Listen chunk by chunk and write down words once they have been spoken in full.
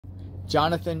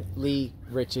Jonathan Lee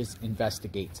Riches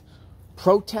investigates.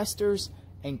 Protesters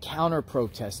and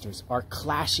counter-protesters are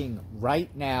clashing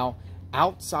right now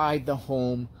outside the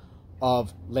home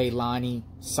of Leilani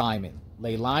Simon.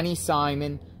 Leilani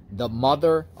Simon, the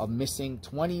mother of missing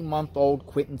 20-month-old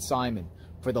Quinton Simon.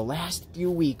 For the last few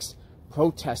weeks,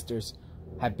 protesters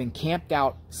have been camped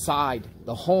outside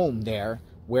the home there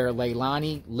where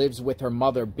Leilani lives with her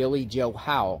mother, Billie Jo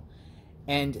Howell.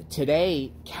 And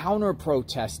today,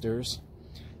 counter-protesters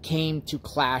came to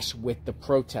clash with the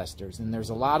protesters. And there's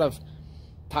a lot of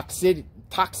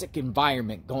toxic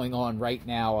environment going on right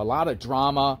now. A lot of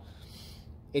drama.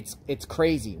 It's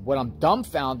crazy. What I'm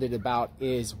dumbfounded about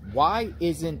is why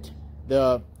isn't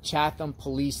the Chatham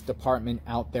Police Department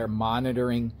out there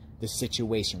monitoring the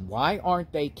situation? Why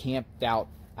aren't they camped out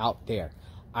there?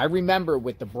 I remember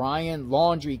with the Brian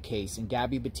Laundrie case and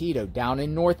Gabby Petito down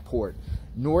in Northport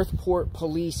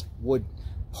police would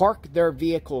park their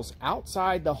vehicles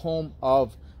outside the home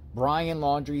of Brian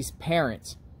Laundrie's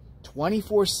parents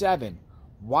 24/7,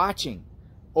 watching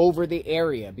over the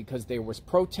area because there was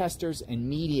protesters and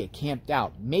media camped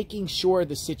out, making sure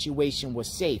the situation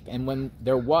was safe. And when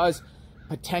there was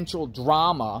potential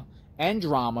drama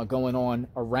going on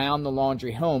around the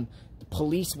Laundrie home, the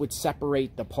police would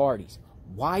separate the parties.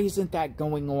 Why isn't that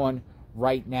going on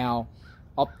right now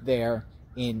up there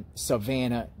in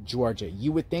Savannah, Georgia?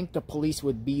 You would think the police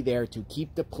would be there to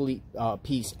keep the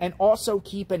peace and also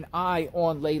keep an eye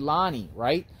on Leilani,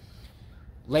 right?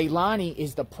 Leilani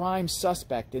is the prime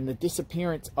suspect in the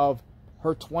disappearance of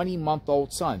her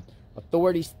 20-month-old son.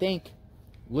 Authorities think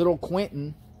little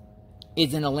Quinton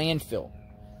is in a landfill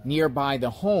nearby the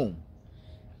home.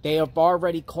 They have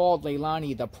already called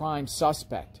Leilani the prime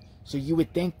suspect. So you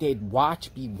would think they'd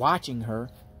be watching her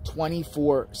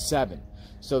 24/7.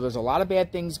 So there's a lot of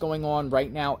bad things going on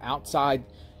right now outside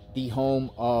the home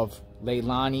of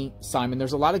Leilani Simon.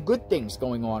 There's a lot of good things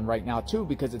going on right now too,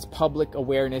 because it's public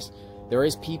awareness. There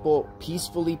is people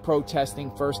peacefully protesting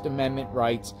First Amendment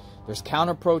rights. There's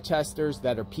counter-protesters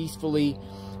that are peacefully,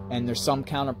 and there's some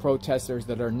counter-protesters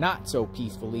that are not so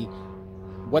peacefully.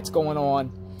 What's going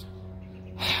on?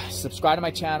 Subscribe to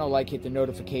my channel, like, hit the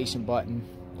notification button.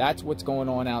 That's what's going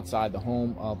on outside the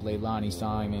home of Leilani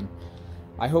Simon.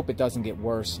 I hope it doesn't get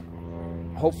worse.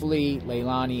 Hopefully,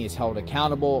 Leilani is held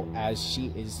accountable as she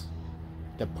is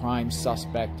the prime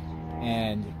suspect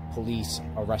and police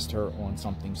arrest her on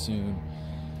something soon.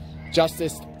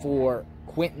 Justice for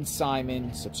Quinton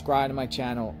Simon. Subscribe to my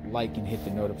channel, like, and hit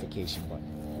the notification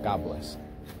button. God bless.